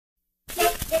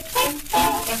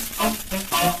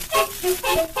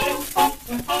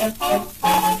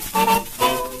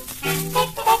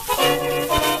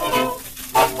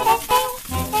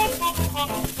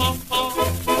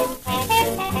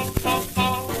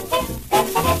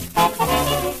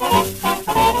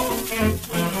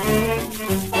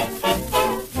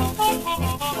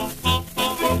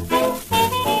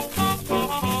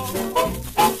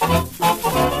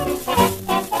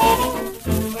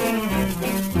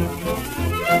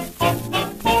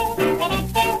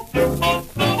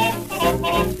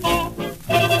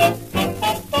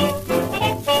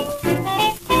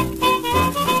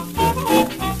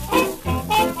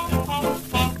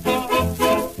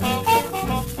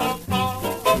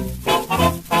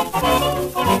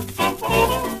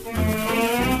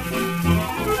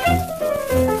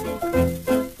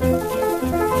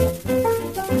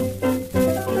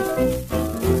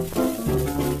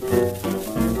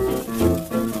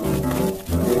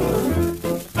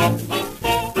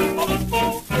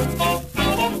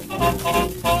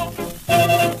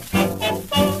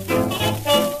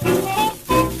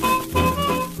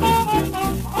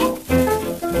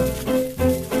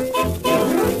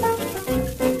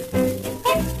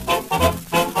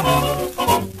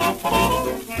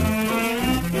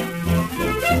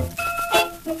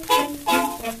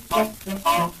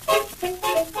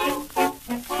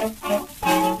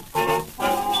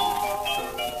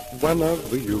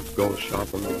Whenever you go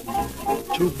shopping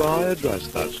to buy a dress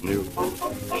that's new,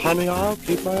 honey, I'll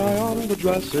keep my eye on the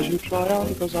dresses you try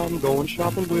on, 'cause I'm going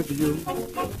shopping with you.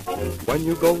 When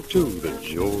you go to the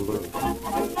jeweler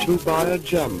to buy a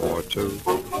gem or two,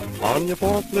 on your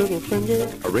fourth little finger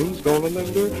a ring's gonna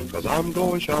linger, 'cause I'm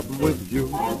going shopping with you.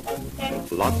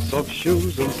 Lots of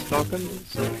shoes and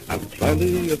stockings and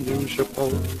plenty of new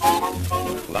chiffons,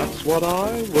 that's what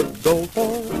I would go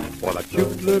for. What a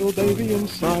cute little baby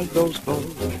inside those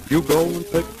clothes. You go and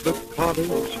pick the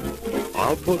cottage,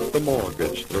 I'll put the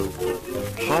mortgage through.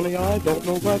 Honey, I don't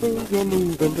know whether we'll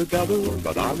move in together,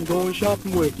 but I'm going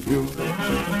shopping with you.